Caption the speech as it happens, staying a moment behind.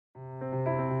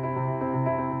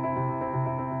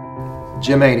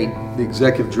Jim Haney, the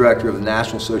executive director of the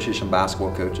National Association of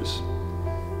Basketball Coaches,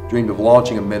 dreamed of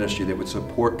launching a ministry that would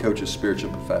support coaches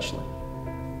spiritually and professionally.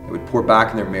 It would pour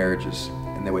back in their marriages,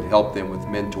 and that would help them with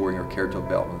mentoring or character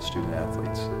development of student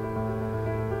athletes.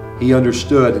 He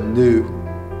understood and knew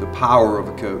the power of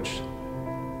a coach,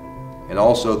 and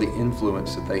also the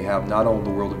influence that they have not only in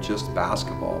the world of just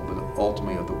basketball, but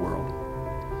ultimately of the world.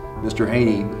 Mr.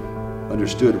 Haney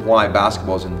understood why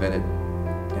basketball was invented,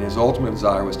 and his ultimate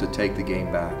desire was to take the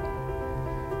game back.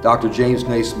 Dr. James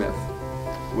Naismith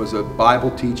was a Bible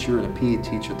teacher and a PE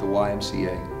teacher at the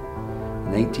YMCA.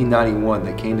 In 1891,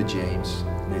 they came to James,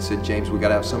 and they said, James, we got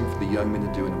to have something for the young men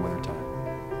to do in the wintertime.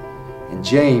 And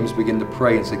James began to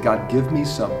pray and said, God, give me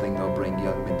something that'll bring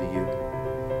young men to you.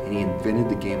 And he invented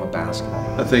the game of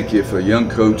basketball. I think if a young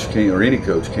coach came, or any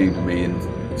coach came to me and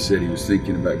said he was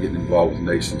thinking about getting involved with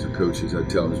Nations of Coaches, I'd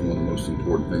tell him it's one of the most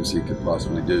important things he could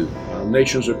possibly do.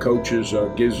 Nations of Coaches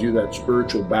gives you that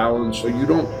spiritual balance. So you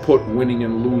don't put winning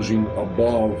and losing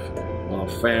above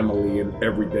family and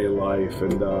everyday life,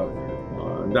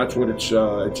 and that's what it's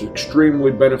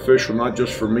extremely beneficial, not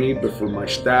just for me, but for my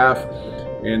staff,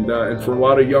 and for a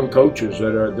lot of young coaches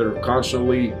that are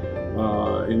constantly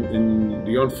in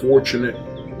the unfortunate.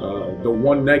 The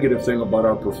one negative thing about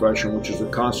our profession, which is the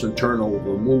constant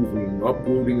turnover, moving,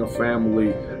 uprooting a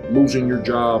family, losing your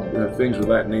job, things of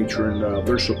that nature, and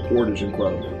their support is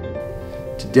incredible.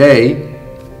 Today,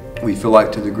 we feel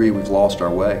like to a degree we've lost our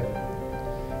way.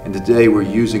 And today we're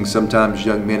using sometimes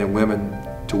young men and women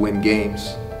to win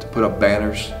games, to put up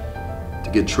banners,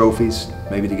 to get trophies,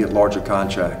 maybe to get larger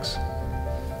contracts.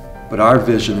 But our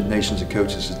vision at Nations of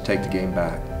Coaches is to take the game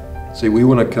back. See, we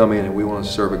want to come in and we want to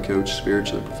serve a coach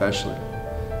spiritually and professionally.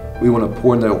 We want to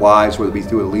pour in their lives, whether it be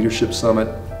through a leadership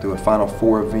summit, through a Final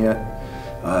Four event,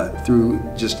 through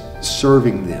just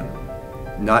serving them,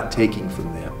 not taking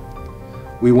from them.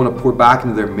 We want to pour back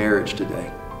into their marriage today,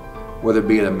 whether it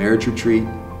be at a marriage retreat,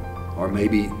 or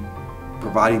maybe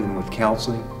providing them with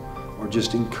counseling, or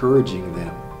just encouraging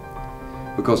them.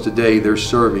 Because today they're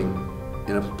serving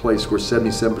in a place where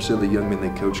 77% of the young men they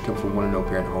coach come from one and no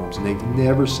parent homes, and they've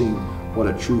never seen what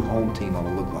a true home team ought to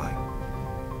look like.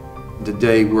 And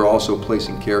today we're also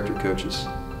placing character coaches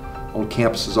on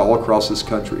campuses all across this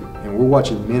country, and we're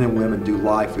watching men and women do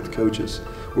life with coaches.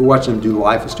 We're watching them do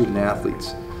life with student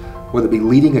athletes, whether it be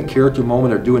leading a character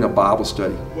moment or doing a Bible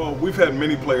study. Well, we've had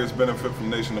many players benefit from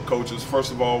Nation of Coaches.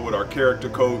 First of all, with our character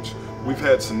coach, we've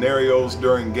had scenarios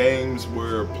during games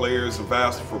where players have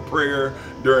asked for prayer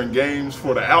during games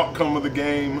for the outcome of the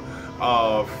game,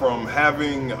 from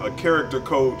having a character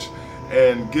coach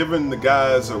and giving the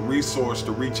guys a resource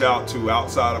to reach out to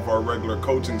outside of our regular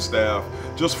coaching staff,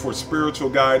 just for spiritual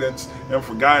guidance and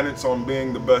for guidance on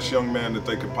being the best young man that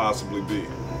they could possibly be.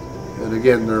 And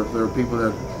again, there are people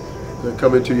that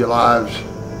come into your lives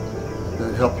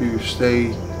that help you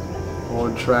stay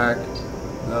on track,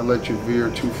 not let you veer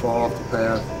too far off the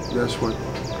path. That's what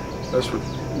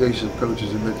Nations of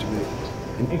Coaches are meant to be.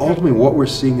 And ultimately what we're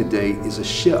seeing today is a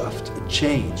shift, a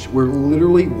change. We're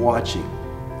literally watching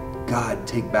God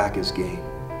take back his game,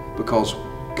 because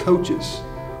coaches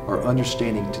are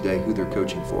understanding today who they're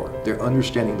coaching for. They're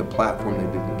understanding the platform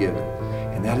they've been given,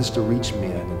 and that is to reach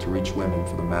men and to reach women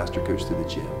for the master coach to the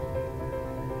gym.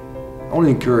 I want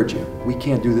to encourage you, we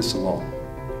can't do this alone.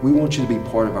 We want you to be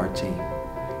part of our team.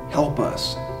 Help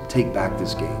us take back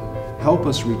this game. Help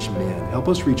us reach men, help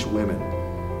us reach women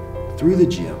through the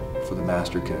gym for the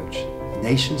master coach.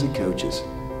 Nations of Coaches,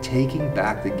 taking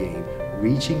back the game,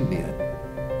 reaching men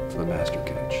for the master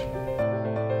coach.